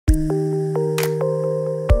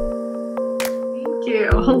you.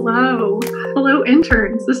 Hello. Hello,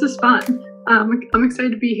 interns. This is fun. I'm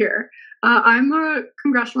excited to be here. I'm a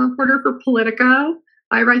congressional reporter for Politico.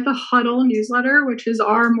 I write the Huddle newsletter, which is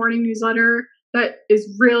our morning newsletter that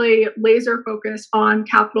is really laser focused on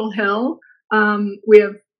Capitol Hill. We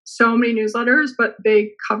have so many newsletters, but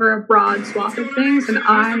they cover a broad swath of things, and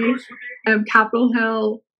I am Capitol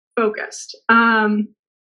Hill focused.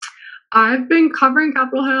 I've been covering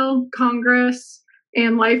Capitol Hill, Congress,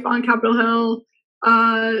 and life on Capitol Hill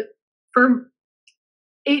for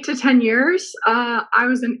 8 to 10 years. I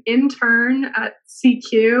was an intern at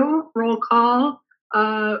CQ, roll call,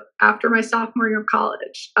 after my sophomore year of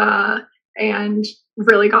college, and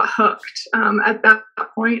really got hooked. At that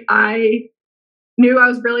point, I knew I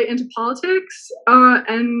was really into politics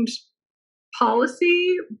and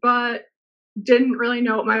policy, but didn't really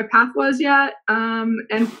know what my path was yet.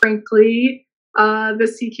 And frankly, the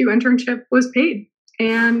CQ internship was paid,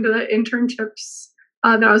 and the internships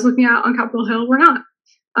that I was looking at on Capitol Hill were not.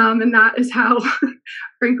 And that is how,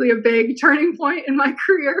 frankly, a big turning point in my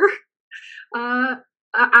career.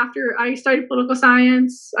 After I studied political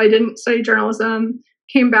science, I didn't study journalism,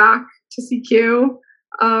 came back to CQ,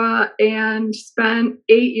 and spent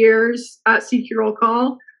 8 years at CQ Roll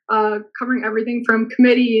Call, covering everything from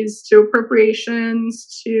committees to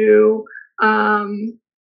appropriations to,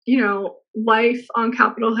 life on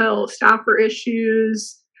Capitol Hill, staffer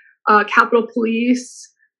issues, Capitol Police.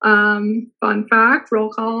 Fun fact, Roll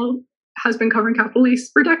Call has been covering Capitol Police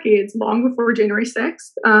for decades, long before January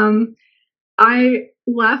 6th. I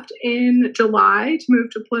left in July to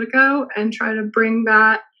move to Politico and try to bring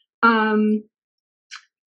that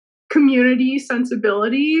community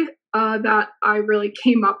sensibility that I really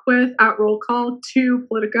came up with at Roll Call to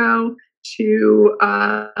Politico to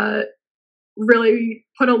really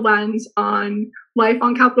put a lens on life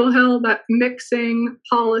on Capitol Hill, that mixing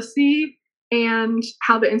policy and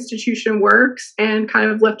how the institution works, and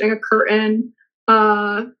kind of lifting a curtain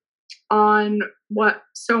on what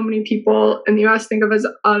so many people in the US think of as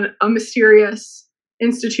a mysterious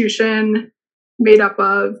institution made up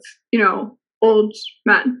of, old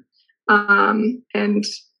men. And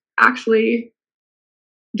actually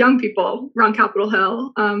young people around Capitol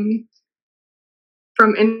Hill,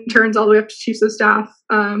 from interns all the way up to chiefs of staff.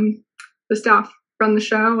 The staff run the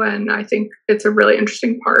show, and I think it's a really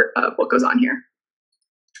interesting part of what goes on here.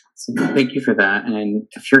 So thank you for that. And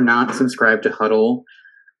if you're not subscribed to Huddle,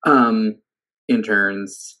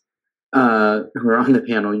 interns who are on the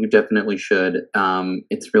panel, you definitely should.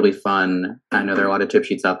 It's really fun. I know there are a lot of tip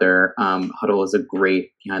sheets out there. Huddle is a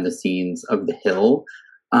great behind the scenes of the Hill.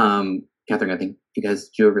 Katherine, I think you guys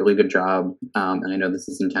do a really good job, and I know this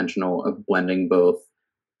is intentional, of blending both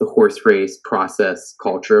the horse race process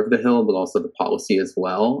culture of the Hill, but also the policy as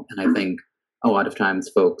well. And I think a lot of times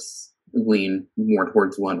folks lean more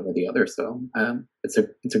towards one or the other. So it's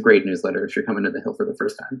a great newsletter if you're coming to the Hill for the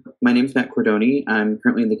first time. My name's Matt Corridoni. I'm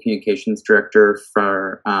currently the communications director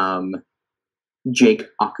for Jake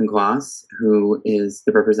Auchincloss, who is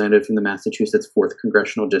the representative from the Massachusetts 4th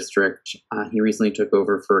Congressional District. He recently took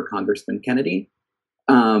over for Congressman Kennedy.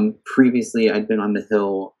 Previously, I'd been on the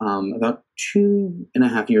Hill about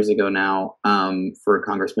 2.5 years ago now for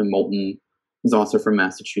Congressman Moulton, who's also from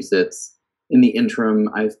Massachusetts. In the interim,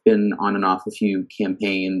 I've been on and off a few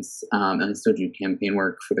campaigns, and I still do campaign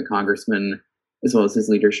work for the congressman, as well as his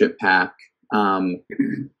leadership PAC.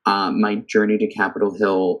 My journey to Capitol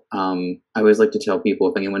Hill, I always like to tell people,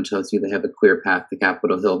 if anyone tells you they have a clear path to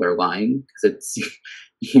Capitol Hill, they're lying, because it's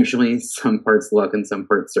usually some parts luck and some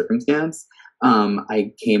parts circumstance.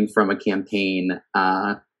 I came from a campaign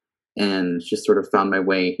and just sort of found my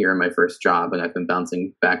way here in my first job, and I've been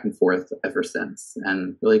bouncing back and forth ever since.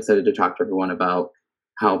 And really excited to talk to everyone about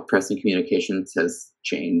how press and communications has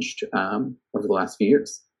changed over the last few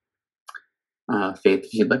years. Faith,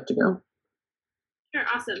 if you'd like to go. Sure,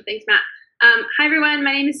 awesome. Thanks, Matt. Hi, everyone.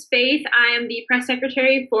 My name is Faith. I am the press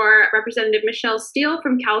secretary for Representative Michelle Steele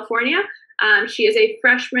from California. She is a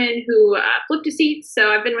freshman who flipped a seat,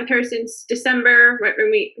 so I've been with her since December, right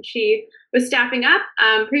when she was staffing up.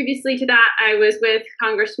 Previously to that, I was with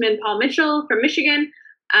Congressman Paul Mitchell from Michigan.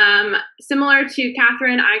 Similar to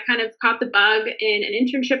Katherine, I kind of caught the bug in an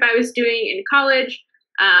internship I was doing in college.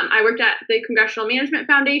 I worked at the Congressional Management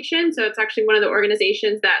Foundation, so it's actually one of the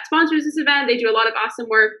organizations that sponsors this event. They do a lot of awesome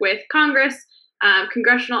work with Congress,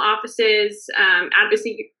 congressional offices,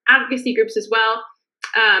 advocacy groups as well.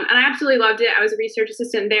 And I absolutely loved it. I was a research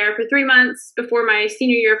assistant there for 3 months before my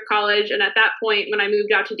senior year of college. And at that point, when I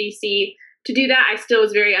moved out to DC to do that, I still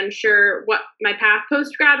was very unsure what my path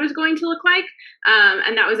post-grad was going to look like.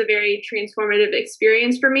 And that was a very transformative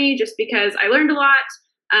experience for me, just because I learned a lot.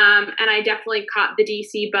 And I definitely caught the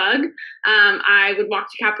DC bug. I would walk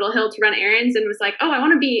to Capitol Hill to run errands and was like, oh, I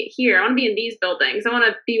want to be here. I want to be in these buildings. I want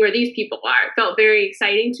to be where these people are. It felt very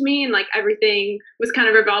exciting to me. And like everything was kind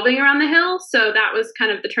of revolving around the Hill. So that was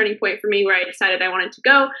kind of the turning point for me where I decided I wanted to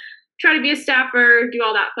go try to be a staffer, do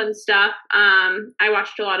all that fun stuff. I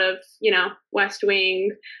watched a lot of, West Wing,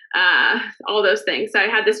 all those things. So I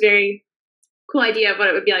had this very cool idea of what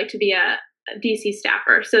it would be like to be a DC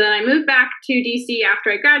staffer. So then I moved back to DC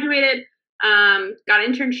after I graduated, got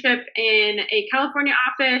an internship in a California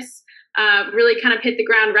office, really kind of hit the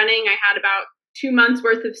ground running. I had about 2 months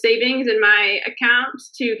worth of savings in my account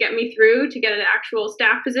to get me through to get an actual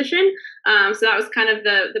staff position. So that was kind of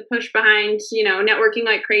the push behind, networking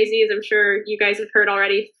like crazy, as I'm sure you guys have heard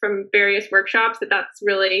already from various workshops, that's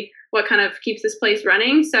really what kind of keeps this place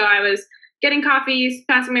running. So I was getting coffees,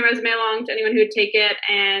 passing my resume along to anyone who would take it,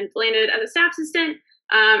 and landed as a staff assistant,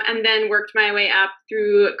 and then worked my way up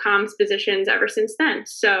through comms positions ever since then.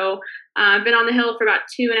 So I've been on the Hill for about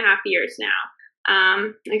 2.5 years now.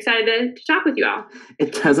 I'm excited to talk with you all.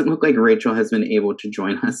 It doesn't look like Rachel has been able to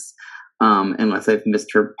join us, unless I've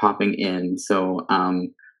missed her popping in. So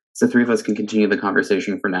three of us can continue the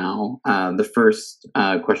conversation for now. The first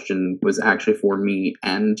question was actually for me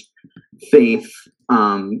and Faith.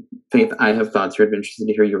 Faith, I have thoughts. I'd be interested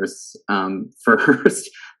to hear yours first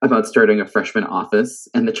about starting a freshman office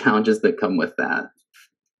and the challenges that come with that.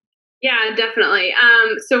 Yeah, definitely.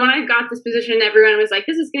 So when I got this position, everyone was like,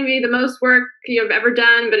 this is going to be the most work you've ever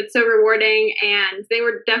done, but it's so rewarding. And they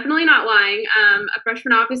were definitely not lying. A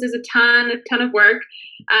freshman office is a ton of work.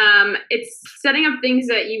 It's setting up things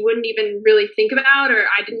that you wouldn't even really think about, or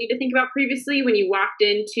I didn't need to think about previously when you walked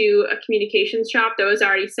into a communications shop that was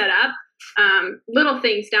already set up. Little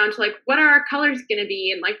things down to like, what are our colors going to be?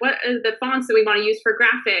 And like, what are the fonts that we want to use for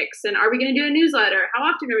graphics? And are we going to do a newsletter? How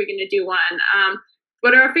often are we going to do one?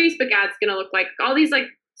 What are our Facebook ads going to look like? All these like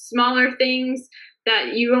smaller things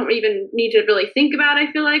that you don't even need to really think about,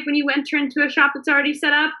 I feel like, when you enter into a shop that's already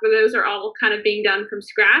set up, where those are all kind of being done from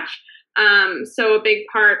scratch. So a big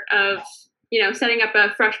part of, setting up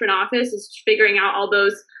a freshman office is figuring out all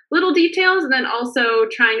those little details, and then also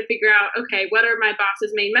trying to figure out, okay, what are my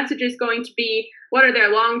boss's main messages going to be? What are their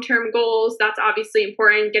long-term goals? That's obviously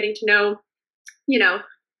important, getting to know,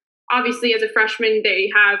 obviously, as a freshman, they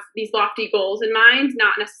have these lofty goals in mind,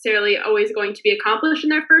 not necessarily always going to be accomplished in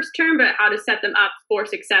their first term, but how to set them up for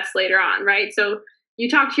success later on, right? So you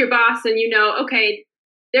talk to your boss and okay,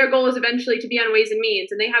 their goal is eventually to be on Ways and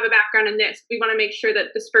Means, and they have a background in this. We want to make sure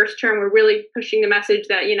that this first term, we're really pushing the message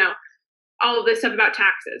that, all of this stuff about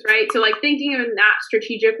taxes, right? So like thinking in that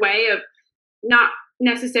strategic way of not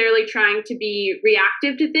necessarily trying to be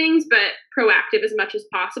reactive to things, but proactive as much as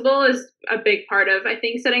possible is a big part of, I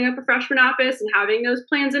think, setting up a freshman office and having those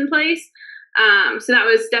plans in place. So that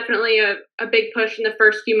was definitely a big push in the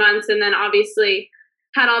first few months. And then obviously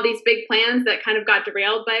had all these big plans that kind of got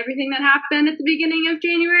derailed by everything that happened at the beginning of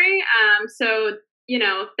January. So,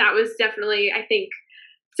 that was definitely, I think,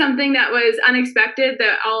 something that was unexpected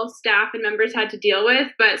that all staff and members had to deal with,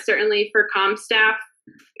 but certainly for comm staff,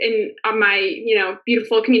 on my,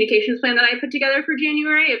 beautiful communications plan that I put together for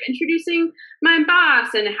January of introducing my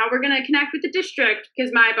boss and how we're going to connect with the district,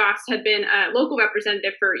 because my boss had been a local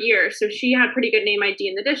representative for years. So she had pretty good name ID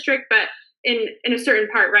in the district, but in a certain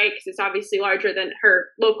part, right? Because it's obviously larger than her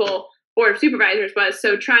local board of supervisors was.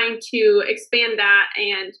 So trying to expand that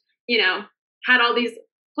and, had all these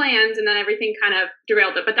plans, and then everything kind of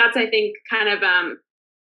derailed it. But that's, I think, kind of,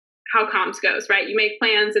 how comms goes, right? You make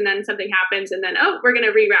plans and then something happens and then, we're going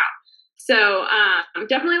to reroute. So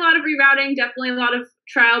definitely a lot of rerouting, definitely a lot of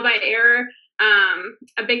trial by error.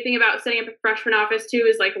 A big thing about setting up a freshman office too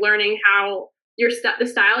is like learning how the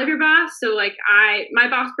style of your boss. So like my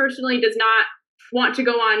boss personally does not want to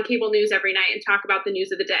go on cable news every night and talk about the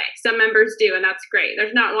news of the day. Some members do, and that's great.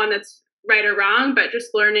 There's not one that's right or wrong, but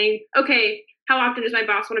just learning, okay, how often does my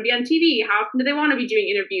boss want to be on TV? How often do they want to be doing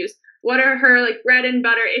interviews? What are her like bread and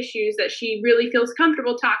butter issues that she really feels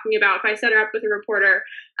comfortable talking about if I set her up with a reporter?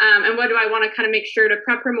 And what do I want to kind of make sure to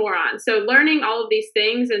prep her more on? So learning all of these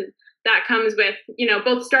things, and that comes with,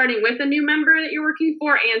 both starting with a new member that you're working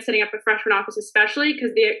for and setting up a freshman office, especially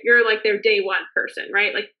because you're like their day one person,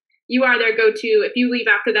 right? Like you are their go-to. If you leave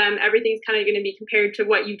after them, everything's kind of going to be compared to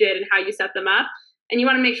what you did and how you set them up. And you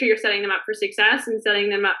want to make sure you're setting them up for success and setting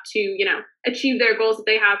them up to, achieve their goals that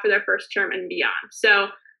they have for their first term and beyond. So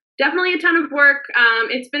definitely a ton of work.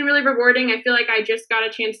 It's been really rewarding. I feel like I just got a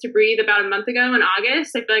chance to breathe about a month ago in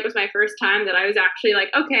August. I feel like it was my first time that I was actually like,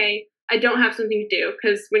 okay, I don't have something to do.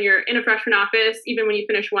 Because when you're in a freshman office, even when you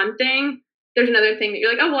finish one thing, there's another thing that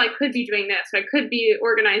you're like, oh, well, I could be doing this. Or I could be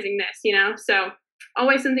organizing this, So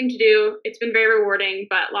always something to do. It's been very rewarding,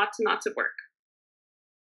 but lots and lots of work.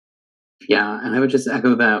 Yeah, and I would just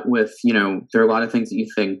echo that with, there are a lot of things that you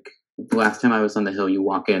think. The last time I was on the Hill, you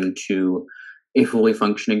walk into a fully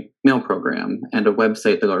functioning mail program and a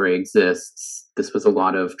website that already exists. This was a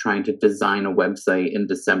lot of trying to design a website in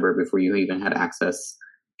December before you even had access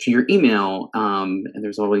to your email. And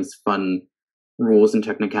there's always fun rules and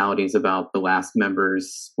technicalities about the last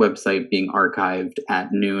member's website being archived at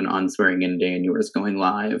noon on swearing-in day and yours going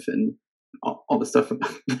live, and all the stuff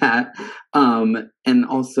about that. And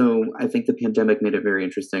also, I think the pandemic made it very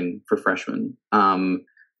interesting for freshmen.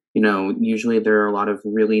 Usually there are a lot of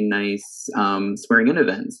really nice swearing-in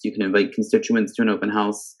events. You can invite constituents to an open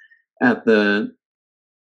house at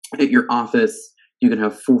your office. You can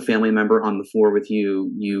have full family member on the floor with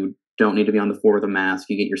you. You don't need to be on the floor with a mask.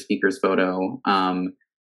 You get your speaker's photo.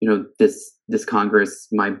 This Congress,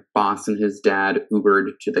 my boss and his dad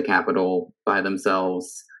Ubered to the Capitol by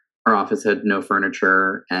themselves. Our office had no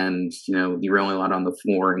furniture, and you were only allowed on the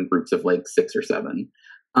floor in groups of like 6 or 7.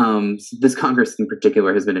 So this Congress in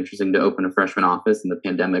particular has been interesting to open a freshman office, and the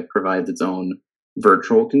pandemic provides its own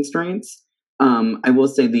virtual constraints. I will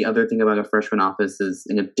say the other thing about a freshman office is,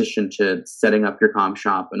 in addition to setting up your comm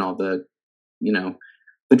shop and all the,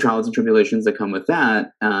 the trials and tribulations that come with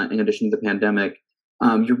that, in addition to the pandemic,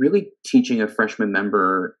 you're really teaching a freshman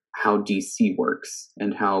member how DC works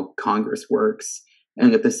and how Congress works.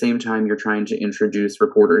 And at the same time, you're trying to introduce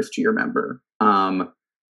reporters to your member.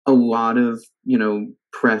 A lot of,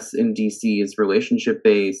 press in DC is relationship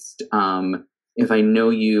based. If I know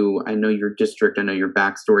you, I know your district, I know your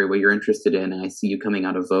backstory, what you're interested in, and I see you coming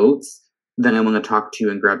out of votes, then I want to talk to you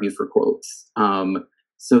and grab you for quotes.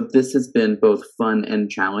 So this has been both fun and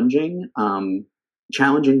challenging.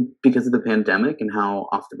 Challenging because of the pandemic and how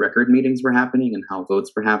off the record meetings were happening and how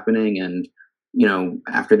votes were happening. And,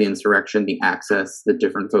 after the insurrection, the access that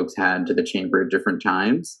different folks had to the chamber at different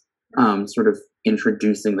times, sort of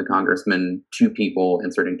introducing the congressman to people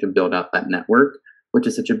and starting to build up that network, which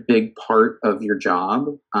is such a big part of your job.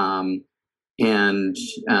 And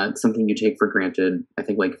it's something you take for granted. I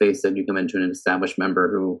think, like Faye said, you come into an established member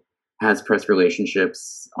who has press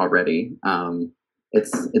relationships already.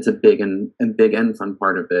 It's a big and fun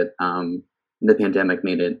part of it. The pandemic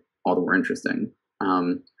made it all the more interesting.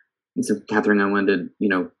 And so, Katherine, I wanted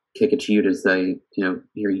to, kick it to you to say, hear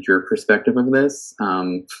your perspective of this.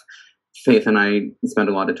 Faith and I spend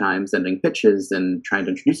a lot of time sending pitches and trying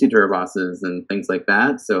to introduce you to our bosses and things like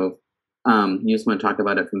that. So you just want to talk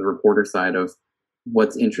about it from the reporter side of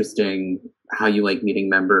what's interesting, how you like meeting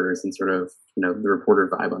members, and sort of, the reporter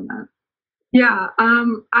vibe on that. Yeah,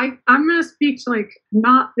 I'm going to speak to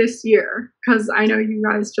not this year, because I know you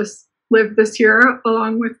guys just lived this year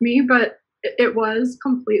along with me, but it was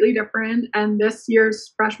completely different. And this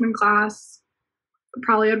year's freshman class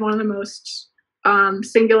probably had one of the most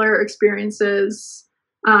singular experiences.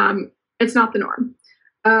 It's not the norm.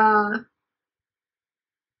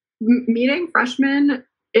 Meeting freshmen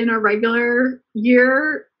in a regular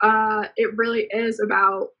year, it really is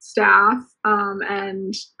about staff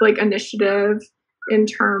and initiative in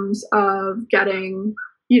terms of getting,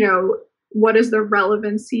 what is the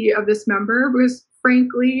relevancy of this member? Because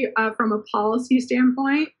frankly, from a policy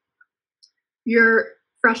standpoint, your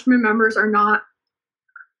freshman members are not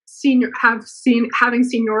having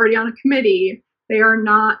seniority on a committee. They are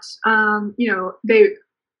not,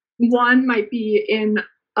 one might be in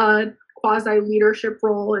a quasi leadership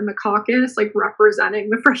role in the caucus,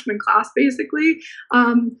 representing the freshman class, basically.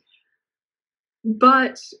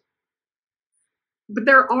 But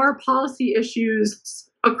there are policy issues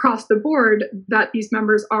across the board that these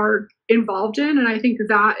members are involved in, and I think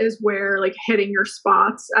that is where hitting your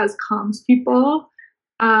spots as comms people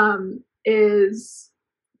can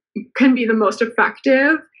be the most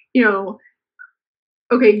effective.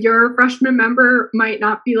 Okay, your freshman member might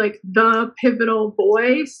not be the pivotal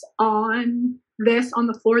voice on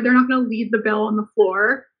the floor. They're not going to lead the bill on the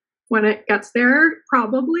floor when it gets there,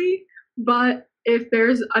 probably. But if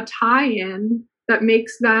there's a tie-in that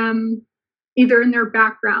makes them, either in their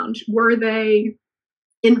background, were they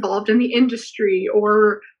involved in the industry,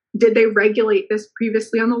 or did they regulate this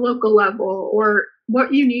previously on the local level, or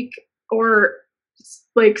what unique or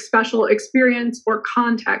special experience or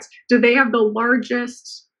context do they have, the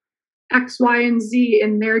largest X, Y, and Z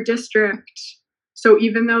in their district? So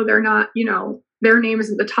even though they're not, their name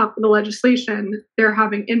isn't the top of the legislation, they're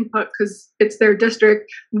having input because it's their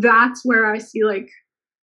district. That's where I see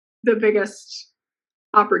the biggest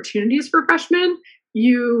opportunities for freshmen.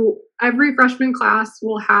 Every freshman class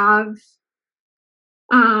will have,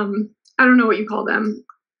 I don't know what you call them,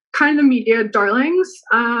 kind of the media darlings.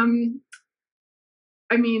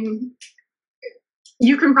 I mean,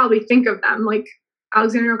 you can probably think of them. Like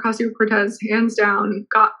Alexandria Ocasio-Cortez, hands down,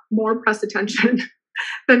 got more press attention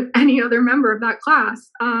than any other member of that class.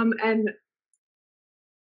 And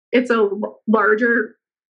it's a larger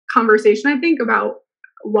conversation, I think, about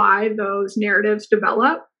why those narratives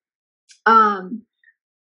develop.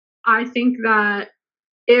 I think that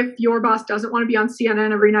if your boss doesn't want to be on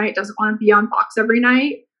CNN every night, doesn't want to be on Fox every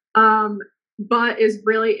night, but is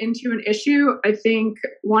really into an issue, I think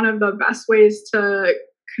one of the best ways to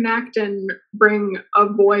connect and bring a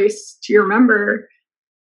voice to your member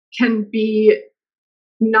can be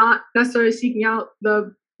not necessarily seeking out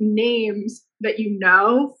the names that you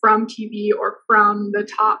know from TV or from the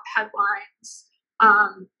top headlines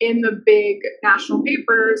in the big national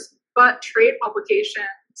papers, but trade publications.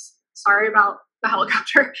 Sorry about the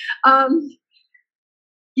helicopter.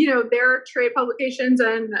 There are trade publications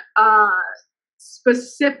and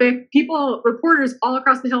specific people, reporters all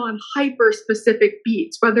across the Hill on hyper specific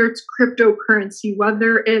beats, whether it's cryptocurrency,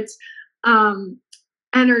 whether it's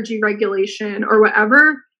energy regulation or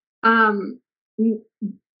whatever.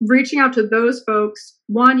 Reaching out to those folks,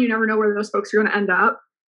 one, you never know where those folks are going to end up.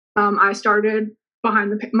 I started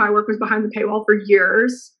my work was behind the paywall for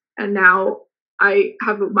years, and now I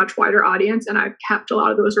have a much wider audience, and I've kept a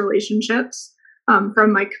lot of those relationships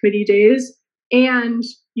from my committee days. And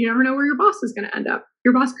you never know where your boss is going to end up.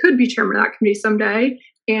 Your boss could be chairman of that committee someday,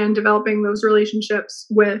 and developing those relationships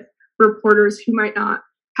with reporters who might not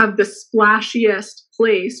have the splashiest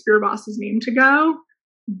place for your boss's name to go,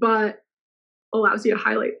 but allows you to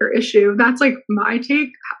highlight their issue. That's like my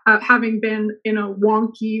take, having been in a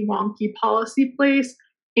wonky policy place,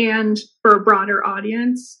 and for a broader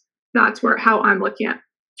audience, that's how I'm looking at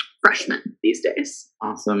freshmen these days.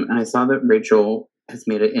 Awesome. And I saw that Rachel has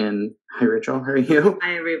made it in. Hi, Rachel. How are you?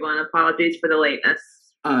 Hi, everyone. Apologies for the lateness.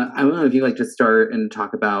 I don't know if you'd like to start and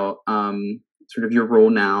talk about sort of your role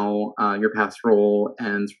now, your past role,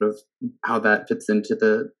 and sort of how that fits into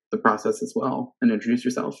the process as well, and introduce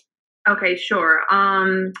yourself. Okay, sure.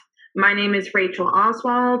 My name is Rachel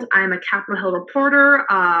Oswald. I'm a Capitol Hill reporter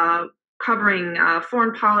covering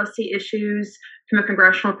foreign policy issues from a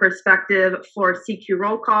congressional perspective for CQ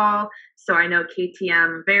Roll Call. So I know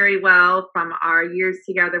KTM very well from our years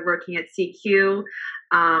together working at CQ.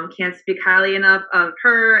 Can't speak highly enough of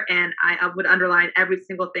her, and I would underline every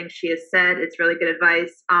single thing she has said. It's really good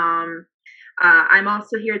advice. I'm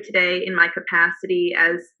also here today in my capacity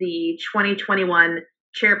as the 2021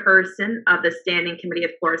 chairperson of the Standing Committee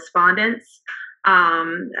of Correspondence.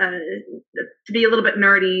 To be a little bit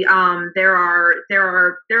nerdy, there are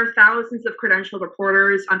thousands of credentialed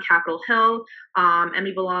reporters on Capitol Hill, and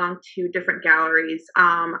we belong to different galleries.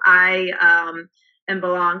 I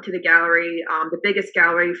belong to the gallery, the biggest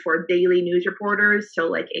gallery for daily news reporters, so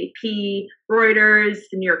like AP, Reuters,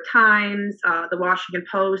 the New York Times, the Washington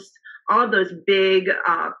Post. All of those big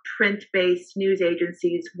print-based news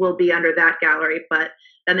agencies will be under that gallery, but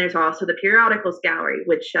then there's also the periodicals gallery,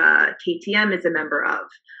 which KTM is a member of.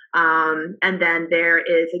 And then there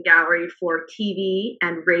is a gallery for TV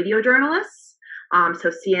and radio journalists. So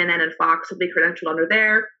CNN and Fox will be credentialed under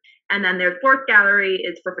there. And then their fourth gallery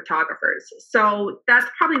is for photographers. So that's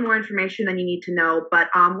probably more information than you need to know. But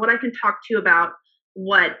what I can talk to you about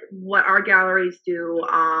what our galleries do,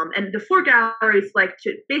 and the four galleries like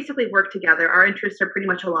to basically work together. Our interests are pretty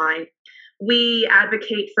much aligned. We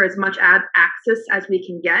advocate for as much access as we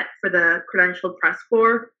can get for the credentialed press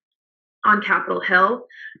corps on Capitol Hill.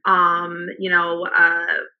 All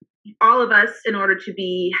of us, in order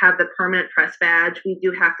to have the permanent press badge, we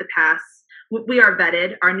do have to pass. We are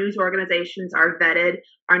vetted. Our news organizations are vetted.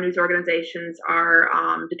 Our news organizations are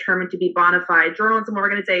determined to be bona fide journalism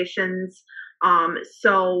organizations.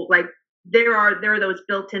 So like there are those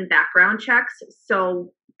built-in background checks.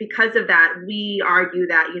 So because of that, we argue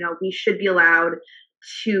that, we should be allowed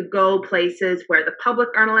to go places where the public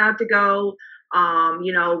aren't allowed to go,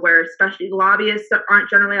 where especially lobbyists aren't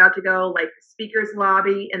generally allowed to go, like the Speaker's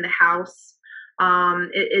lobby in the House.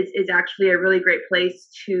 Is actually a really great place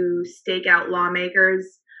to stake out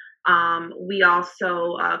lawmakers. We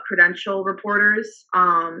also credential reporters.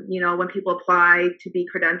 When people apply to be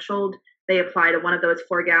credentialed, they apply to one of those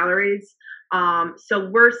four galleries. So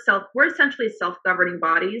we're essentially self-governing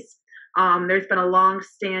bodies. There's been a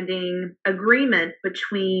long-standing agreement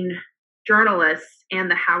between journalists and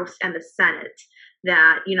the House and the Senate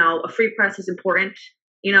that, a free press is important,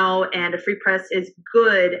 and a free press is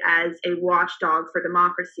good as a watchdog for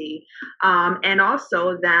democracy. And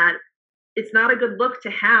also that it's not a good look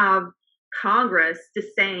to have Congress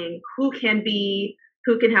just saying who can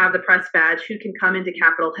have the press badge, who can come into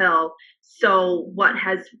Capitol Hill. So what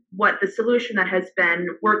the solution that has been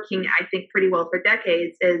working, I think, pretty well for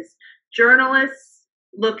decades is journalists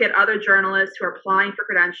look at other journalists who are applying for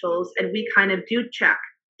credentials, and we kind of do check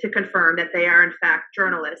to confirm that they are in fact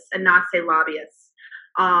journalists and not, say, lobbyists,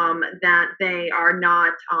 that they are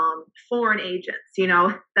not foreign agents.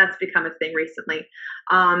 That's become a thing recently.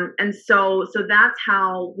 And so that's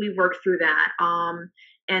how we work through that.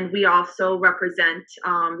 And we also represent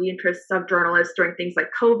the interests of journalists during things like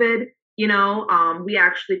COVID. We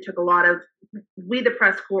actually took we, the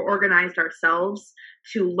press corps, organized ourselves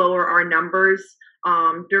to lower our numbers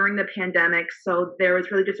during the pandemic. So there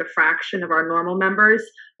was really just a fraction of our normal members,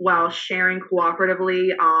 while sharing cooperatively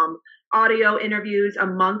audio interviews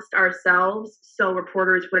amongst ourselves, so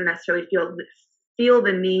reporters wouldn't necessarily feel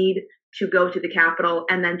the need to go to the Capitol.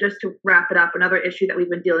 And then just to wrap it up, another issue that we've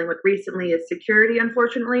been dealing with recently is security,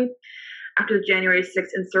 unfortunately. After the January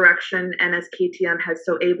 6th insurrection, and as KTM has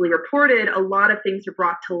so ably reported, a lot of things are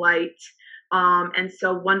brought to light. And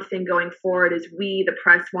so one thing going forward is we, the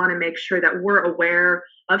press, want to make sure that we're aware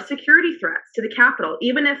of security threats to the Capitol,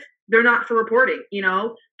 even if they're not for reporting,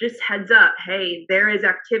 just heads up, hey, there is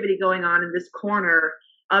activity going on in this corner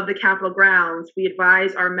of the Capitol grounds. We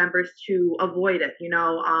advise our members to avoid it,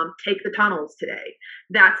 take the tunnels today.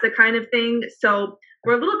 That's the kind of thing. So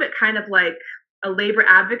we're a little bit kind of like a labor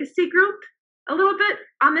advocacy group, a little bit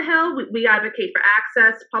on the Hill. We advocate for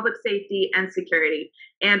access, public safety, and security,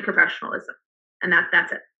 and professionalism. And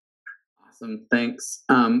that's it. Awesome. Thanks.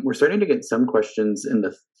 We're starting to get some questions in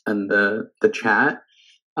the chat.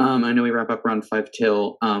 I know we wrap up around 5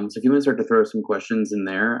 till. So if you want to start to throw some questions in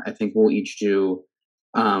there, I think we'll each do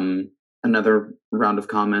another round of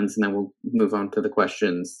comments, and then we'll move on to the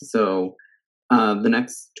questions. So the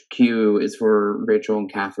next cue is for Rachel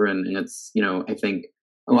and Katherine, and it's, I think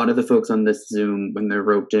a lot of the folks on this Zoom, when they're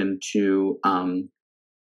roped into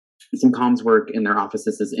some comms work in their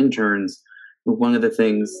offices as interns, one of the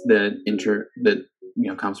things that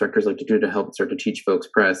comms directors like to do to help start to teach folks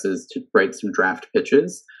press is to write some draft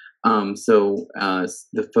pitches. So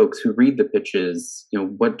the folks who read the pitches,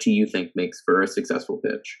 what do you think makes for a successful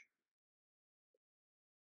pitch?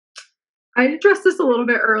 I addressed this a little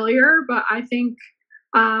bit earlier, but I think,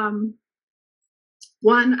 one,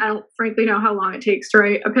 I don't frankly know how long it takes to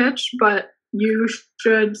write a pitch, but you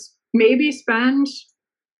should maybe spend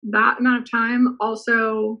that amount of time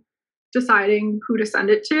also deciding who to send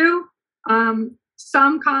it to.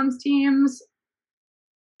 Some comms teams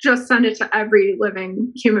just send it to every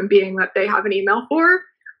living human being that they have an email for.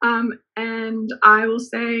 And I will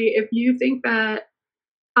say, if you think that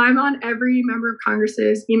I'm on every member of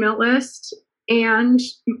Congress's email list and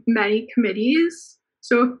many committees,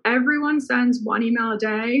 so if everyone sends one email a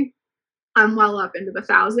day, I'm well up into the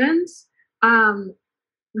thousands.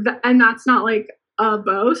 And that's not like a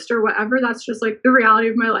boast or whatever. That's just like the reality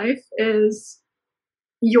of my life is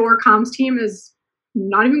your comms team is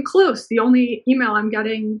not even close. The only email I'm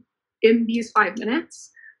getting in these 5 minutes.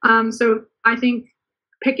 So I think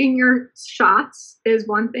picking your shots is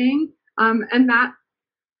one thing. And that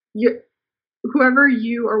whoever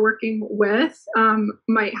you are working with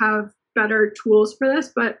might have better tools for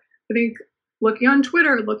this. But I think looking on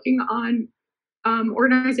Twitter, looking on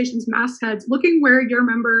organizations' mastheads, looking where your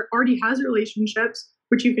member already has relationships,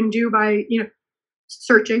 which you can do by,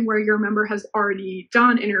 searching where your member has already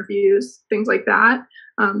done interviews, things like that.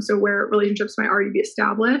 So where relationships might already be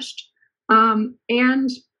established. And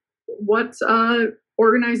what's a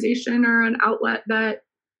organization or an outlet that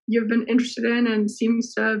you've been interested in and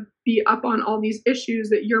seems to be up on all these issues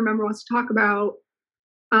that your member wants to talk about.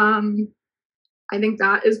 I think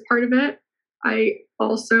that is part of it. I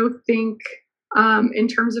also think in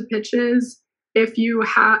terms of pitches, if you're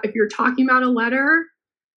talking about a letter,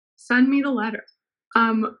 send me the letter.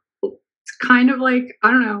 It's kind of like,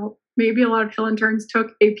 I don't know, maybe a lot of Hill interns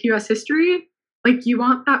took AP US history. Like, you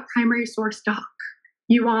want that primary source doc.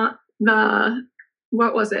 You want the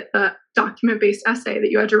document-based essay that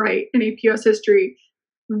you had to write in AP US history,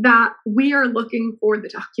 that we are looking for the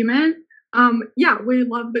document. We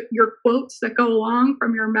love your quotes that go along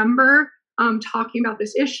from your member talking about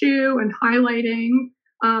this issue and highlighting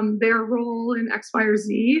their role in X, Y, or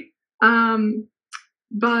Z.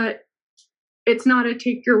 But it's not a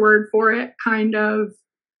take your word for it kind of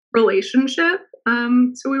relationship.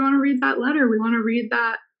 So we want to read that letter. We want to read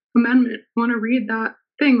that amendment. We want to read that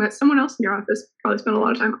thing that someone else in your office probably spent a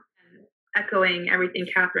lot of time on. Echoing everything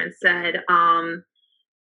Katherine said,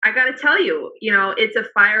 I got to tell you, it's a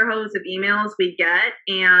fire hose of emails we get.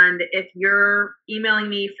 And if you're emailing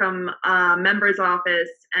me from a member's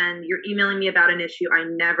office and you're emailing me about an issue I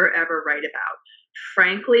never, ever write about,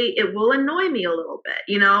 frankly, it will annoy me a little bit,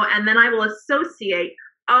 you know, and then I will associate,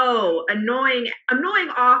 oh, annoying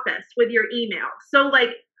office with your email. So like,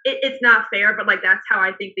 it's not fair, but like, that's how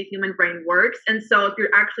I think the human brain works. And so if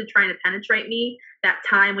you're actually trying to penetrate me, that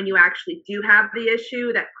time when you actually do have the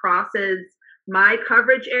issue that crosses my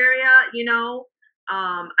coverage area, you know,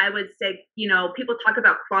 I would say, you know, people talk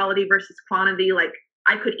about quality versus quantity. Like,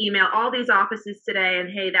 I could email all these offices today and,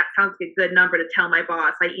 hey, that sounds like a good number to tell my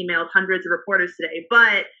boss. I emailed hundreds of reporters today,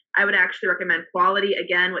 but I would actually recommend quality.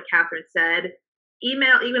 Again, what Katherine said,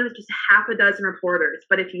 email, even if it's just half a dozen reporters,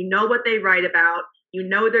 but if you know what they write about, you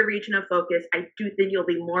know their region of focus, I do think you'll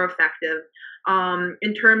be more effective.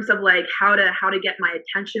 In terms of like how to get my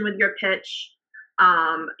attention with your pitch,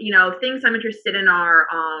 you know, things I'm interested in are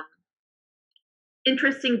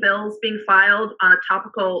interesting bills being filed on a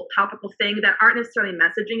topical thing that aren't necessarily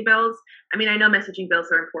messaging bills. I mean, I know messaging bills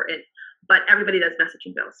are important, but everybody does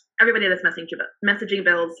messaging bills. Everybody does messaging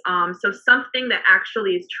bills. So something that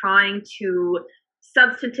actually is trying to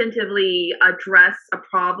substantively address a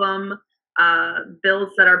problem.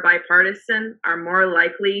 Bills that are bipartisan are more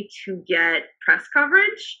likely to get press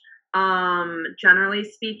coverage. Generally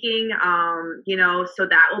speaking, you know, so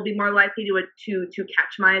that will be more likely to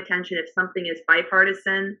catch my attention if something is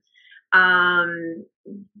bipartisan. Yeah,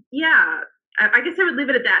 I guess I would leave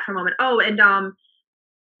it at that for a moment. Oh, and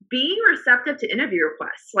being receptive to interview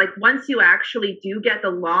requests. Like, once you actually do get the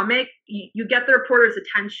lawmaker, you get the reporter's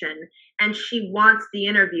attention and she wants the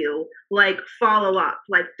interview, like, follow up.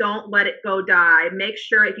 Like, don't let it go die. Make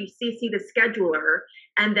sure if you CC the scheduler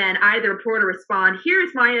and then either reporter respond,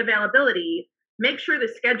 here's my availability, make sure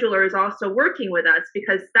the scheduler is also working with us,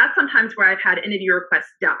 because that's sometimes where I've had interview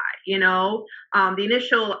requests die, you know? The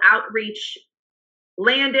initial outreach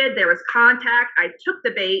landed, there was contact, I took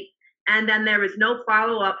the bait, and then there was no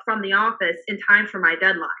follow-up from the office in time for my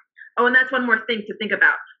deadline. Oh, and that's one more thing to think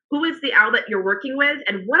about. Who is the outlet you're working with,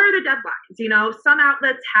 and what are the deadlines? You know, some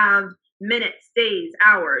outlets have minutes, days,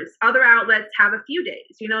 hours. Other outlets have a few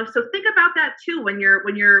days, you know, so think about that too when you're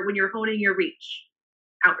honing your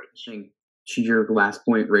outreach. To your last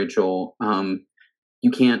point, Rachel, you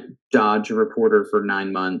can't dodge a reporter for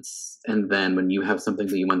 9 months and then when you have something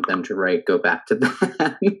that you want them to write, go back to them.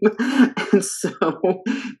 And so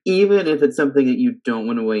even if it's something that you don't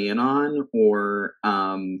want to weigh in on, or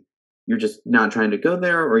you're just not trying to go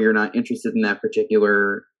there, or you're not interested in that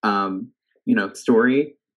particular you know,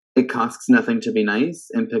 story, it costs nothing to be nice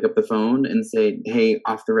and pick up the phone and say, hey,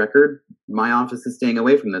 off the record, my office is staying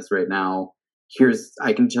away from this right now.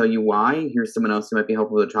 I can tell you why. Here's someone else who might be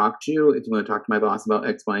helpful to talk to. If you want to talk to my boss about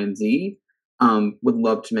X, Y, and Z, would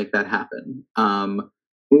love to make that happen.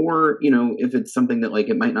 Or, you know, if it's something that like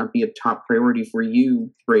it might not be a top priority for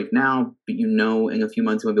you right now, but you know in a few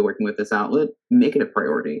months you'll be working with this outlet, make it a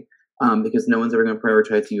priority, because no one's ever going to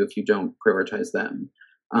prioritize you if you don't prioritize them.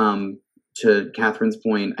 To Katherine's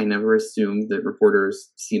point, I never assume that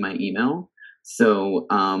reporters see my email. So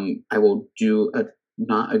I will do a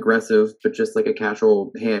not aggressive, but just like a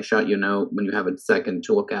casual, hey, I shot you a note when you have a second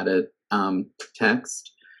to look at it,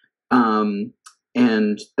 text.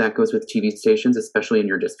 And that goes with TV stations, especially in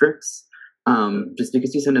your districts. Just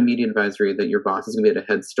because you send a media advisory that your boss is going to be at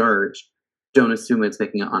a head start, don't assume it's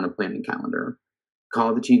making it on a planning calendar.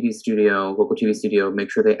 Call the TV studio, local TV studio, make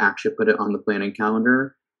sure they actually put it on the planning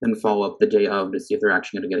calendar, then follow up the day of to see if they're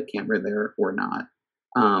actually going to get a camera there or not.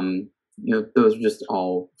 You know, those are just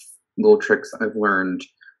all little tricks I've learned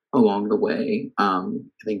along the way. I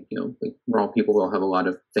think, you know, like, we're all people, we'll have a lot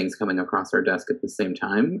of things coming across our desk at the same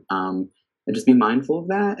time. And just be mindful of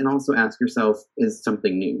that, and also ask yourself, is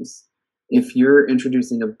something news? If you're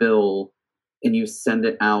introducing a bill and you send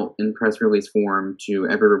it out in press release form to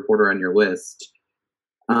every reporter on your list,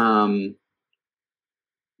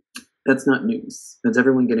 that's not news. That's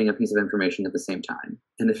everyone getting a piece of information at the same time.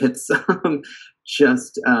 And if it's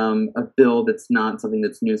just a bill that's not something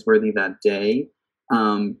that's newsworthy that day,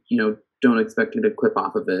 you know, don't expect to get a clip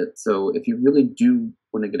off of it. So if you really do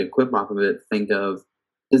want to get a clip off of it, think of,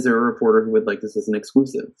 is there a reporter who would like this as an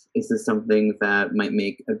exclusive? Is this something that might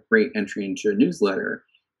make a great entry into a newsletter?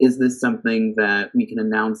 Is this something that we can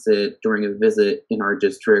announce it during a visit in our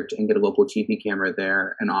district and get a local TV camera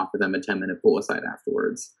there and offer them a 10-minute pull-aside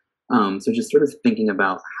afterwards? So just sort of thinking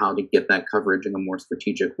about how to get that coverage in a more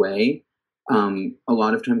strategic way. A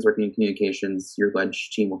lot of times working in communications, your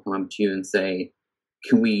ledge team will come up to you and say,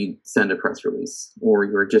 can we send a press release? Or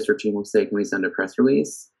your district team will say, can we send a press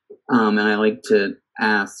release? And I like to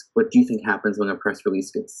ask, what do you think happens when a press release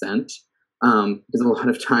gets sent? Because a lot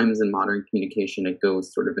of times in modern communication, it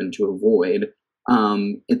goes sort of into a void.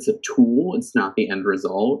 It's a tool, it's not the end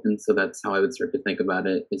result. And so that's how I would start to think about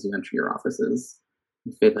it as you enter your offices.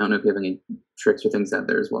 Faith, I don't know if you have any tricks or things out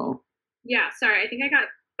there as well. Yeah, sorry, I think I got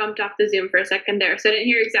bumped off the Zoom for a second there, so I didn't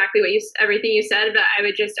hear exactly everything you said, but I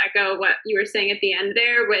would just echo what you were saying at the end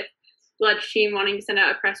there with Ledge team wanting to send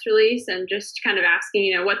out a press release and just kind of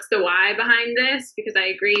asking, what's the why behind this? Because I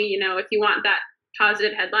agree, if you want that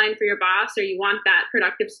positive headline for your boss or you want that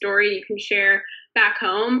productive story you can share back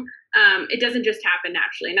home, it doesn't just happen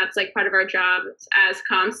naturally. And that's like part of our job as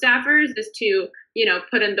comm staffers is to,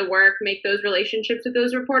 put in the work, make those relationships with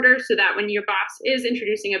those reporters so that when your boss is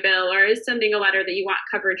introducing a bill or is sending a letter that you want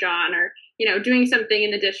coverage on or, doing something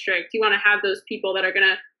in the district, you want to have those people that are going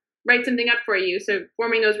to write something up for you. So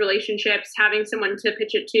forming those relationships, having someone to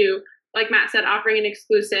pitch it to, like Matt said, offering an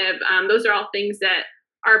exclusive, those are all things that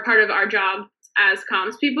are part of our job as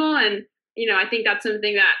comms people. And, I think that's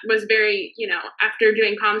something that was very, after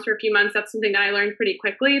doing comms for a few months, that's something that I learned pretty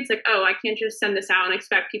quickly. It's like, oh, I can't just send this out and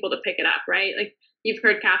expect people to pick it up, right? Like you've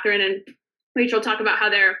heard Katherine and Rachel talk about how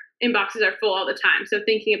their inboxes are full all the time. So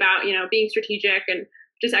thinking about, being strategic and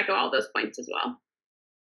just echo all those points as well.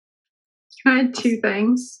 Can I add two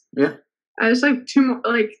things? Yeah. I just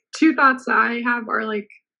two thoughts that I have are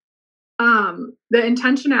the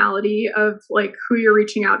intentionality of who you're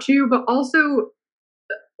reaching out to, but also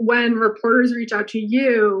when reporters reach out to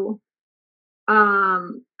you,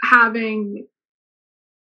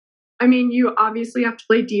 you obviously have to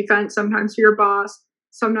play defense sometimes to your boss.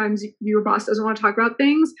 Sometimes your boss doesn't want to talk about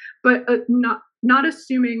things, but not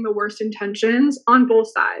assuming the worst intentions on both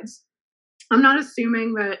sides. I'm not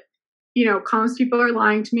assuming that, comms people are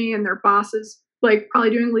lying to me and their boss is probably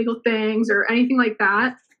doing legal things or anything like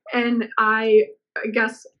that. And I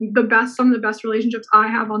guess some of the best relationships I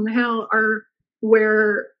have on the Hill are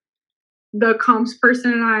where the comms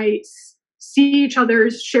person and I see each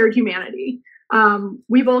other's shared humanity.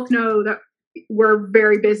 We both know that we're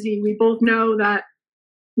very busy. We both know that,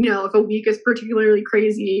 if a week is particularly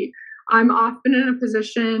crazy, I'm often in a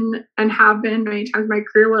position and have been many times in my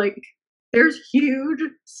career where there's huge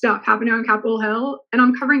stuff happening on Capitol Hill and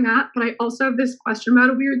I'm covering that, but I also have this question about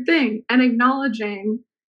a weird thing and acknowledging,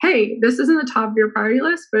 hey, this isn't the top of your priority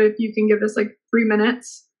list, but if you can give us 3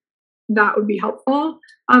 minutes, that would be helpful.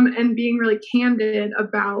 And being really candid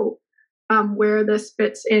about where this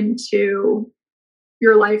fits into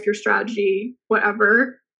your life, your strategy,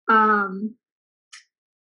 whatever.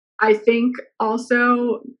 I think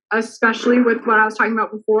also, especially with what I was talking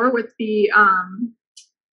about before, with the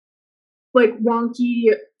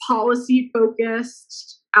wonky policy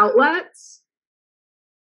focused outlets,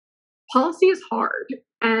 policy is hard.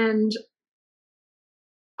 And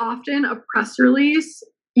often a press release,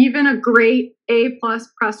 even a great A+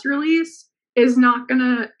 press release, is not going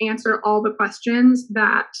to answer all the questions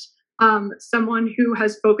that someone who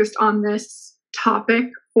has focused on this topic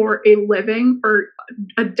for a living for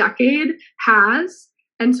a decade has.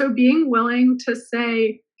 And so being willing to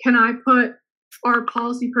say, can I put our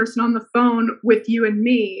policy person on the phone with you and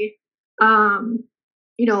me?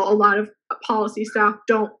 A lot of policy staff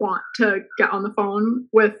don't want to get on the phone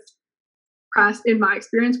with press, in my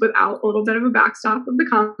experience, without a little bit of a backstop of the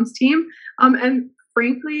comms team. And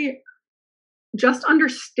frankly, just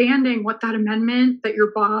understanding what that amendment that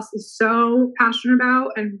your boss is so passionate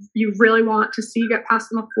about and you really want to see get passed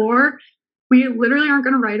on the floor, we literally aren't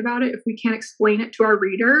going to write about it if we can't explain it to our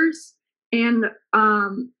readers. And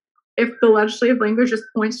if the legislative language just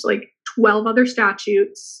points to 12 other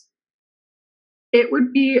statutes, it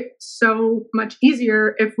would be so much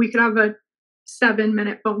easier if we could have a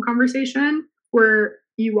 7-minute phone conversation where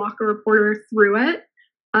you walk a reporter through it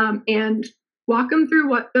and walk them through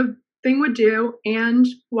what the thing would do and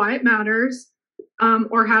why it matters,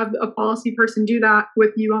 or have a policy person do that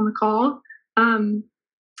with you on the call.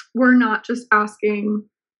 We're not just asking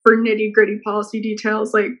for nitty-gritty policy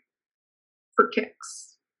details for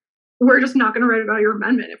kicks. We're just not going to write about your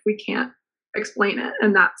amendment if we can't explain it,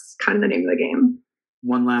 and that's kind of the name of the game.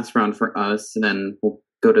 One last round for us, and then we'll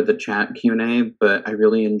go to the chat Q&A, but I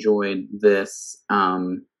really enjoyed this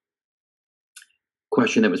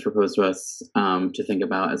question that was proposed to us to think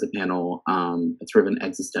about as a panel. It's sort of an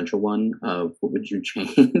existential one of what would you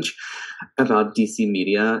change about DC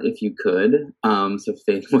media if you could? So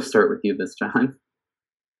Faith, we'll start with you this time.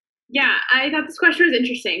 Yeah, I thought this question was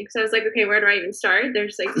interesting. So I was like, okay, where do I even start?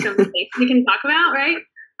 There's so many things we can talk about, right?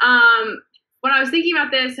 When I was thinking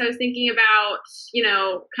about this, I was thinking about,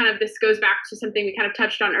 kind of this goes back to something we kind of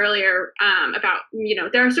touched on earlier about,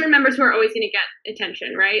 there are certain members who are always going to get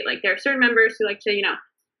attention, right? There are certain members who like to,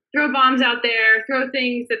 throw bombs out there, throw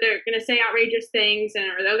things that they're going to say outrageous things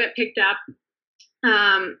or they'll get picked up.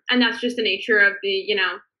 And that's just the nature of the,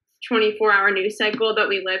 24-hour news cycle that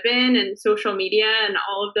we live in, and social media and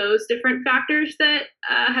all of those different factors that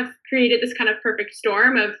have created this kind of perfect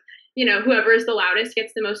storm of, whoever is the loudest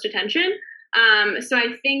gets the most attention. So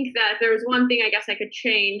I think that if there was one thing I guess I could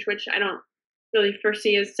change, which I don't really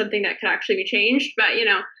foresee as something that could actually be changed, but,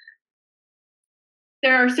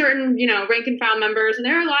 there are certain, rank and file members, and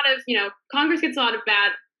there are a lot of, Congress gets a lot of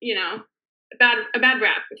bad, a bad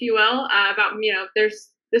rap, if you will, about, there's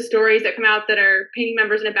the stories that come out that are painting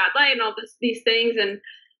members in a bad light and all these things. And,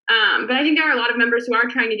 but I think there are a lot of members who are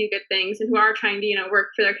trying to do good things and who are trying to,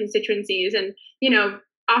 work for their constituencies. And,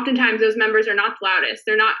 oftentimes those members are not the loudest.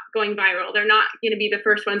 They're not going viral. They're not going to be the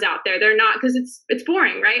first ones out there. They're not, because it's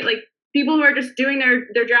boring, right? Like, people who are just doing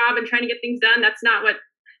their job and trying to get things done, that's not what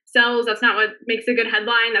sells. That's not what makes a good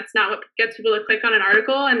headline. That's not what gets people to click on an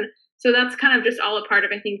article. And so that's kind of just all a part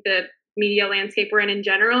of, I think, the media landscape we're in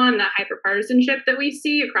general, and the hyperpartisanship that we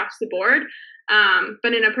see across the board.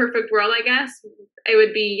 But in a perfect world, I guess, it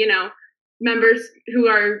would be, members who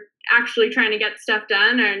are actually trying to get stuff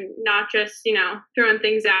done and not just, throwing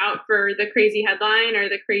things out for the crazy headline or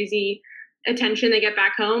the crazy attention they get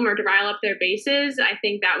back home or to rile up their bases. I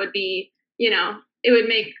think that would be, it would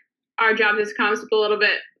make our jobs as comms people a little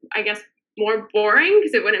bit, I guess, more boring,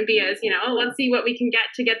 because it wouldn't be as, let's see what we can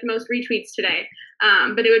get to get the most retweets today.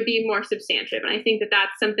 But it would be more substantive. And I think that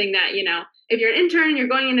that's something that, if you're an intern and you're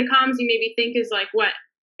going into comms, you maybe think is like what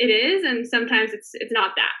it is. And sometimes it's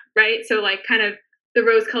not that, right? So like kind of the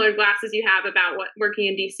rose-colored glasses you have about what working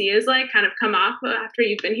in DC is like kind of come off after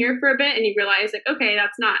you've been here for a bit, and you realize like, okay,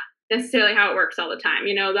 that's not necessarily how it works all the time.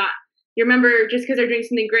 That your member, just because they're doing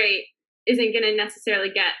something great, isn't going to necessarily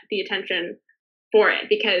get the attention for it,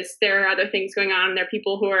 because there are other things going on. There are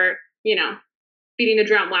people who are, beating the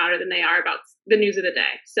drum louder than they are about the news of the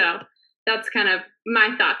day. So that's kind of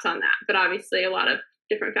my thoughts on that. But obviously a lot of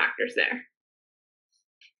different factors there.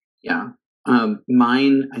 Yeah.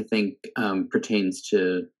 Mine, I think, pertains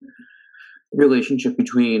to the relationship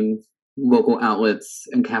between local outlets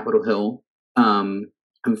and Capitol Hill.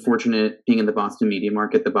 I'm fortunate being in the Boston media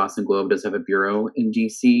market. The Boston Globe does have a bureau in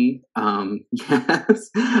DC. Yes.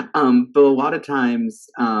 But a lot of times,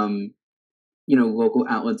 local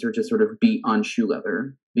outlets are just sort of beat on shoe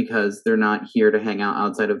leather, because they're not here to hang out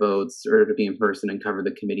outside of votes or to be in person and cover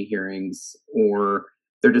the committee hearings, or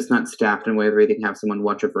they're just not staffed in a way where they can have someone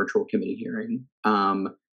watch a virtual committee hearing.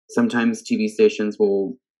 Sometimes TV stations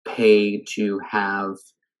will pay to have,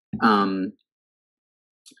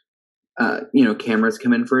 cameras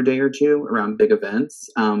come in for a day or two around big events.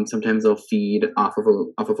 Sometimes they'll feed off of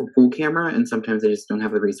a pool camera, and sometimes they just don't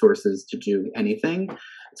have the resources to do anything.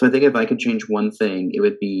 So I think if I could change one thing, it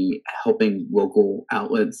would be helping local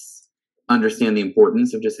outlets understand the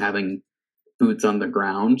importance of just having boots on the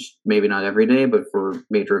ground, maybe not every day, but for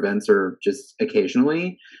major events or just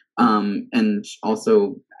occasionally. And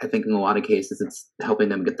also, I think in a lot of cases, it's helping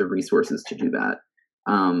them get the resources to do that.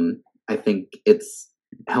 I think it's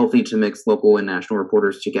healthy to mix local and national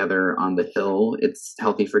reporters together on the Hill. It's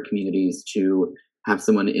healthy for communities to have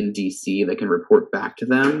someone in DC that can report back to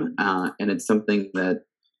them. And it's something that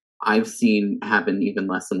I've seen happen even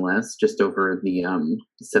less and less just over the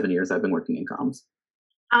 7 years I've been working in comms.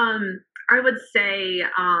 I would say,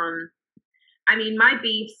 my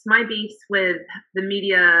beefs with the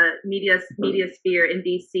media sphere in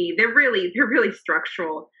DC, they're really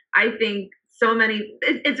structural. I think so many,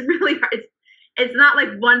 it's not like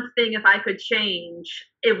one thing, if I could change,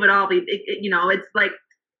 it would all be, it's like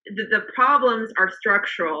the problems are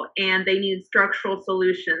structural, and they need structural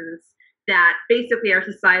solutions that basically are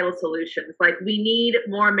societal solutions. Like, we need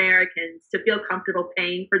more Americans to feel comfortable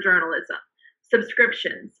paying for journalism,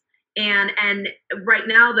 subscriptions. And right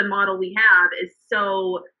now the model we have is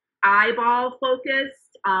so eyeball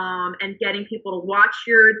focused, and getting people to watch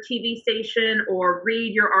your TV station or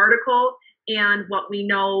read your article. And what we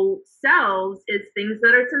know sells is things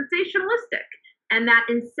that are sensationalistic, and that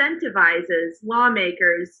incentivizes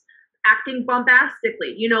lawmakers acting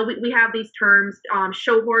bombastically. We have these terms,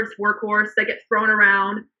 show horse, workhorse, that get thrown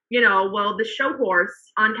around. Well, the show horse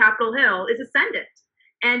on Capitol Hill is ascendant.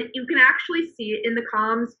 And you can actually see it in the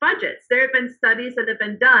comms budgets. There have been studies that have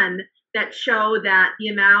been done that show that the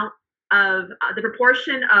amount of the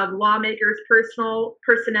proportion of lawmakers'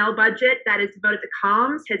 personnel budget that is devoted to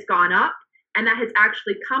comms has gone up, and that has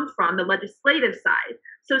actually come from the legislative side.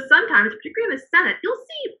 So sometimes, particularly in the Senate, you'll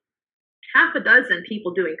see half a dozen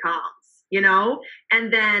people doing comms,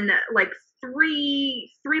 and then like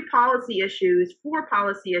three policy issues, 4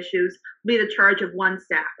 policy issues be the charge of one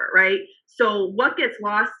staffer, right? So what gets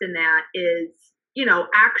lost in that is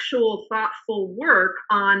actual thoughtful work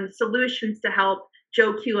on solutions to help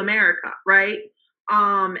Joe Q America, right?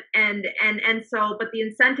 But the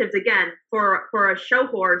incentives again for a show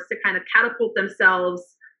horse to kind of catapult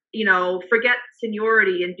themselves, forget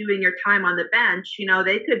seniority and doing your time on the bench,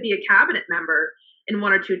 they could be a cabinet member in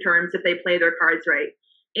 1 or 2 terms if they play their cards right.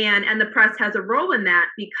 And the press has a role in that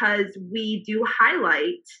because we do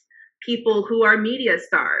highlight people who are media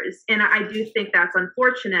stars. And I do think that's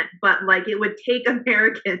unfortunate, but like it would take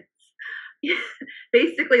Americans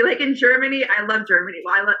basically, like in Germany, I love Germany.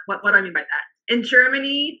 Well, what I mean by that. In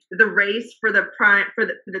Germany, the race for the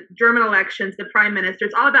German elections, the prime minister,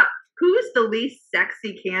 it's all about who's the least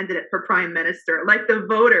sexy candidate for prime minister. Like the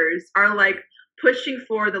voters are like pushing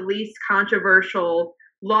for the least controversial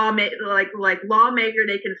lawmaker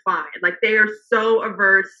they can find. Like they are so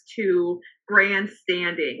averse to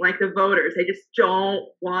grandstanding. Like the voters, they just don't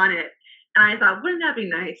want it. And I thought, wouldn't that be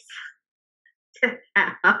nice to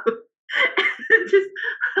have? Just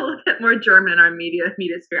look at more German in our media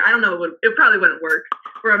sphere. I don't know. It probably wouldn't work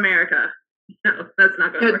for America. No, that's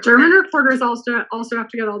not going to work. German reporters also have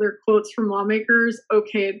to get all their quotes from lawmakers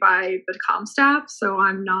okayed by the comm staff. So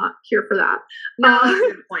I'm not here for that. No, that's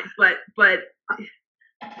a good point. But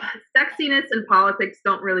sexiness and politics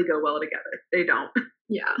don't really go well together. They don't.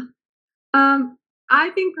 Yeah. I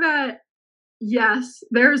think that yes,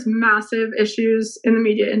 there's massive issues in the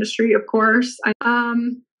media industry. Of course.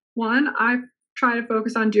 One, I try to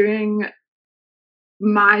focus on doing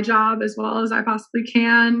my job as well as I possibly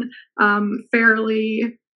can,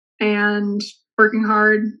 fairly, and working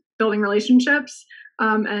hard, building relationships,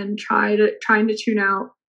 and trying to tune out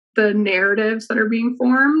the narratives that are being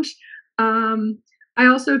formed. I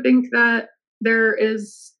also think that there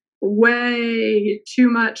is way too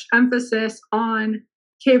much emphasis on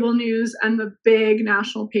cable news and the big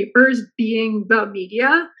national papers being the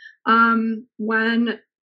media, when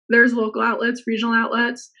there's local outlets, regional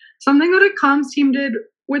outlets. Something that a comms team did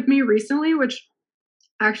with me recently, which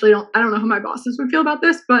actually I don't know how my bosses would feel about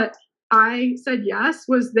this, but I said yes,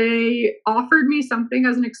 was they offered me something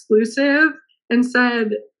as an exclusive and said,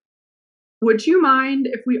 would you mind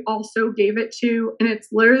if we also gave it to, and it's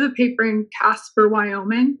literally the paper in Casper,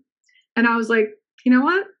 Wyoming. And I was like, you know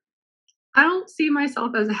what? I don't see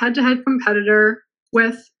myself as a head-to-head competitor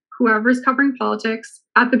with whoever's covering politics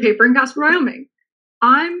at the paper in Casper, Wyoming.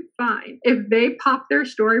 I'm fine. If they pop their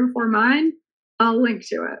story before mine, I'll link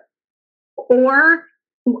to it. Or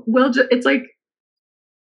it's like,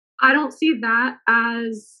 I don't see that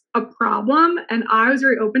as a problem. And I was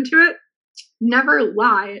very open to it. Never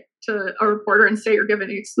lie to a reporter and say you're giving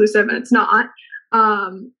an exclusive and it's not.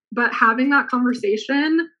 But having that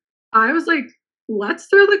conversation, I was like, let's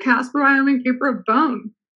throw the Casper, Wyoming paper a bone.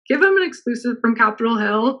 Give them an exclusive from Capitol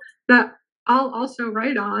Hill that I'll also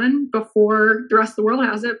write on before the rest of the world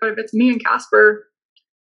has it. But if it's me and Casper,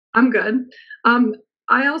 I'm good.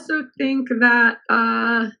 I also think that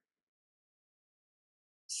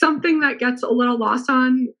something that gets a little lost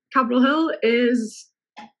on Capitol Hill is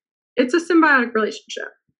it's a symbiotic relationship.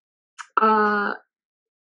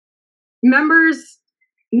 Members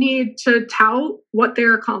need to tout what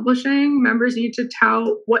they're accomplishing. Members need to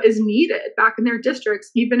tout what is needed back in their districts,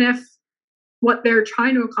 even if what they're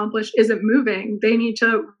trying to accomplish isn't moving. They need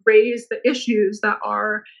to raise the issues that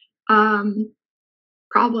are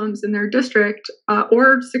problems in their district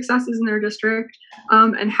or successes in their district.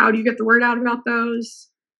 And how do you get the word out about those?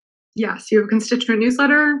 Yes, you have a constituent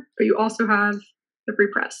newsletter, but you also have the free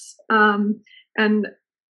press. And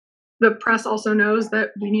the press also knows that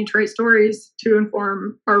we need to write stories to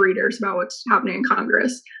inform our readers about what's happening in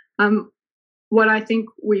Congress. What I think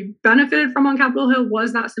we benefited from on Capitol Hill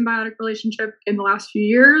was that symbiotic relationship in the last few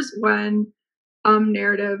years when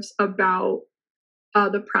narratives about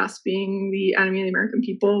the press being the enemy of the American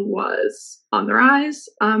people was on the rise.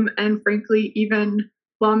 And frankly, even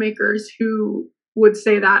lawmakers who would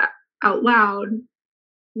say that out loud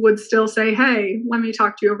would still say, hey, let me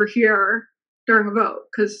talk to you over here during a vote,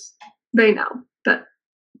 because they know that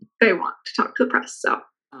they want to talk to the press. So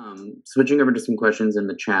switching over to some questions in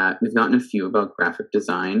the chat, we've gotten a few about graphic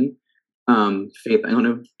design. Faith, I don't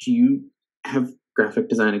know, do you have graphic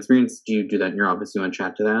design experience? Do you do that in your office? You want to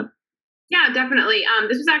chat to that? Yeah, definitely.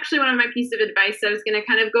 This was actually one of my pieces of advice I was going to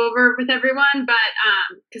kind of go over with everyone, but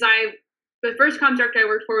because the first comms director I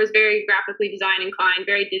worked for was very graphically design inclined,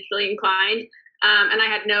 very digitally inclined, and I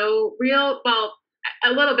had no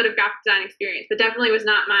a little bit of graphic design experience, but definitely was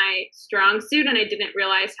not my strong suit, and I didn't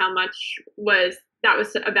realize how much that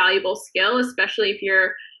was a valuable skill, especially if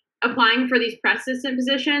you're applying for these press assistant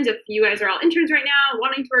positions. If you guys are all interns right now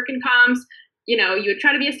wanting to work in comms, you would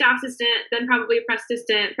try to be a staff assistant, then probably a press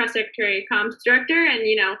assistant, press secretary, comms director. And,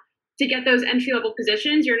 to get those entry level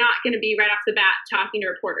positions, you're not going to be right off the bat talking to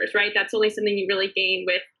reporters, right? That's only something you really gain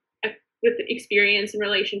with experience and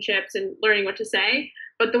relationships and learning what to say.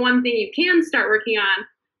 But the one thing you can start working on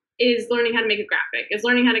is learning how to make a graphic, is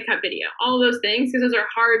learning how to cut video, all of those things, because those are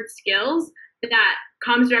hard skills that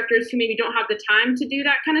comms directors who maybe don't have the time to do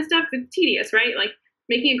that kind of stuff, it's tedious, right? Like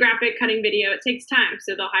making a graphic, cutting video, it takes time.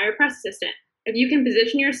 So they'll hire a press assistant. If you can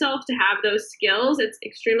position yourself to have those skills, it's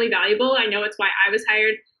extremely valuable. I know it's why I was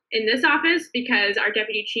hired in this office, because our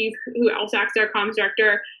deputy chief, who also acts as our comms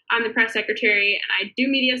director, I'm the press secretary, and I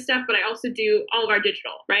do media stuff, but I also do all of our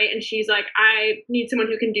digital, right? And she's like, I need someone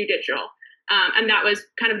who can do digital. And that was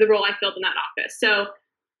kind of the role I filled in that office. So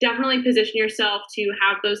definitely position yourself to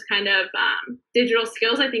have those kind of digital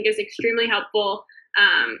skills, I think is extremely helpful.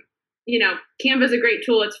 Canva is a great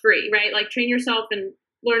tool. It's free, right? Like train yourself and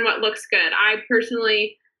learn what looks good. I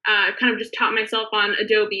personally kind of just taught myself on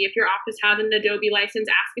Adobe. If your office has an Adobe license,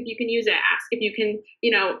 ask if you can use it. Ask if you can,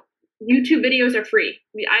 YouTube videos are free.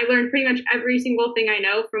 I learned pretty much every single thing I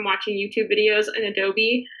know from watching YouTube videos in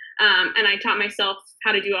Adobe. And I taught myself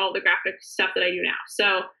how to do all the graphic stuff that I do now.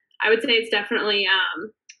 So I would say it's definitely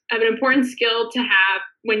an important skill to have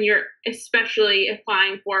when you're especially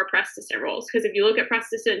applying for press assistant roles. Because if you look at press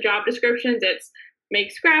assistant job descriptions, it's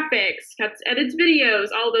makes graphics, edits videos,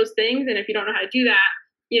 all those things. And if you don't know how to do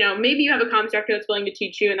that, maybe you have a comms director that's willing to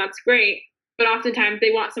teach you, and that's great. But oftentimes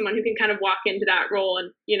they want someone who can kind of walk into that role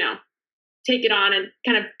and, take it on and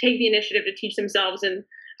kind of take the initiative to teach themselves. And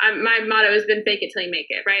my motto has been fake it till you make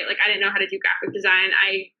it, right? Like I didn't know how to do graphic design.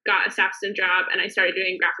 I got a staff assistant job and I started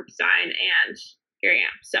doing graphic design, and here I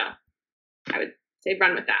am. So I would say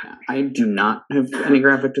run with that. I do not have any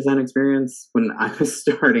graphic design experience. When I was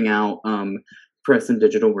starting out, press and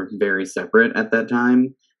digital were very separate at that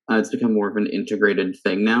time. It's become more of an integrated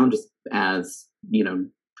thing now, just as,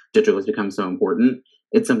 digital has become so important.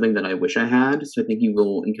 It's something that I wish I had. So I think you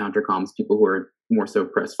will encounter comms people who are more so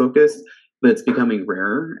press focused, but it's becoming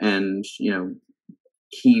rarer. And,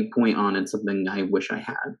 key point on it's something I wish I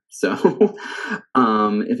had. So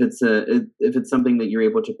if it's something that you're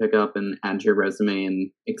able to pick up and add to your resume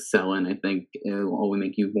and excel in, I think it'll only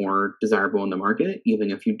make you more desirable in the market,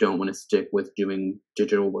 even if you don't want to stick with doing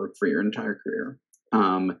digital work for your entire career.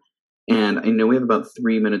 And I know we have about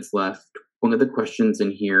 3 minutes left. One of the questions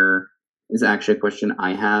in here is actually a question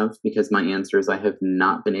I have, because my answers, I have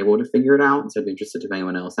not been able to figure it out. So I'd be interested if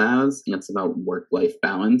anyone else has. And it's about work-life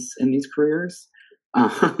balance in these careers.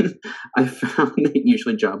 I found that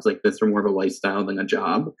usually jobs like this are more of a lifestyle than a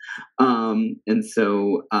job. And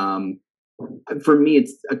so for me,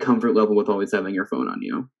 it's a comfort level with always having your phone on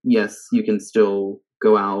you. Yes, you can still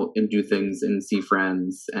go out and do things and see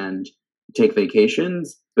friends and take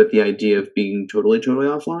vacations, but the idea of being totally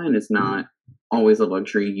offline is not always a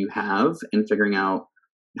luxury you have, and figuring out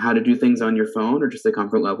how to do things on your phone, or just the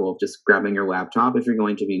comfort level of just grabbing your laptop if you're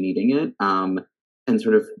going to be needing it, and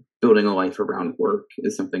sort of building a life around work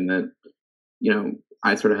is something that,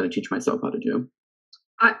 I sort of had to teach myself how to do.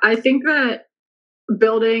 I think that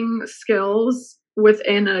building skills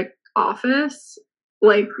within an office,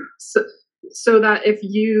 like, so that if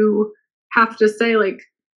you have to say, like,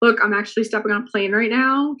 look, I'm actually stepping on a plane right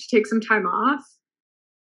now to take some time off,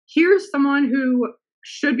 here's someone who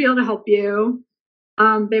should be able to help you.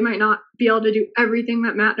 They might not be able to do everything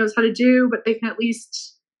that Matt knows how to do, but they can at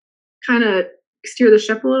least kind of steer the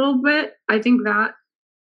ship a little bit. I think that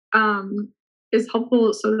is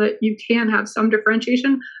helpful so that you can have some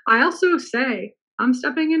differentiation. I also say, I'm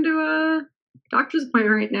stepping into a doctor's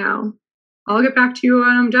appointment right now. I'll get back to you when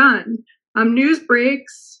I'm done. News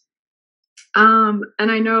breaks. And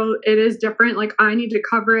I know it is different. Like, I need to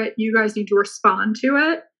cover it. You guys need to respond to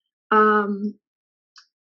it.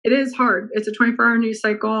 It is hard. It's a 24-hour news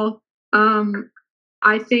cycle.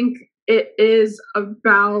 I think it is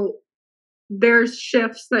about, there's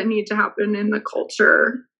shifts that need to happen in the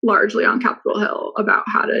culture, largely on Capitol Hill, about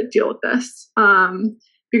how to deal with this.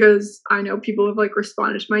 Because I know people have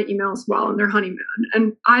responded to my emails while on their honeymoon,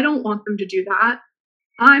 and I don't want them to do that.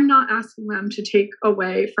 I'm not asking them to take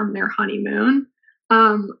away from their honeymoon.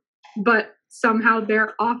 But somehow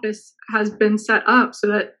their office has been set up so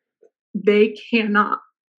that they cannot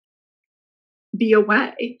be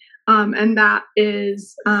away. And that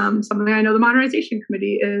is something I know the Modernization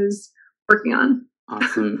Committee is working on.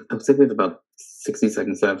 Awesome. I think we have about 60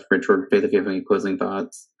 seconds left. Richard, Faith, if you have any closing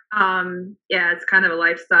thoughts. Yeah, it's kind of a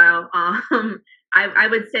lifestyle. I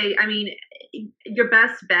would say, your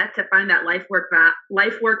best bet to find that life work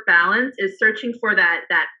balance is searching for that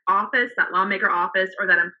office, that lawmaker office, or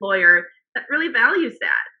that employer that really values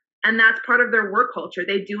that. And that's part of their work culture.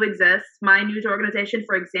 They do exist. My news organization,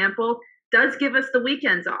 for example, does give us the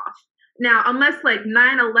weekends off. Now, unless like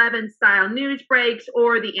 9/11 style news breaks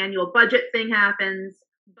or the annual budget thing happens.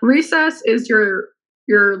 Recess is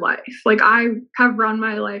your life. Like, I have run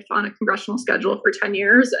my life on a congressional schedule for 10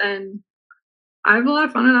 years, and I have a lot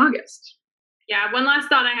of fun in August. Yeah, one last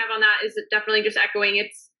thought I have on that is definitely just echoing,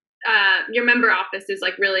 it's your member office is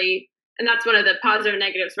like really, and that's one of the positive and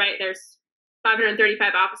negatives, right? There's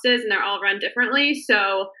 535 offices and they're all run differently.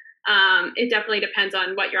 So it definitely depends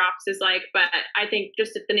on what your office is like. But I think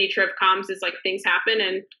just the nature of comms is like things happen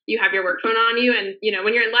and you have your work phone on you. And, you know,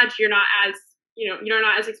 when you're in lunch, you're not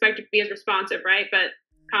as expected to be as responsive, right? But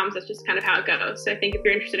comms, that's just kind of how it goes. So I think if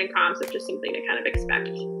you're interested in comms, it's just something to kind of expect.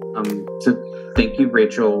 So thank you,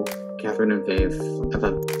 Rachel, Katherine, and Faith. I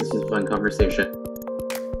thought this was a fun conversation.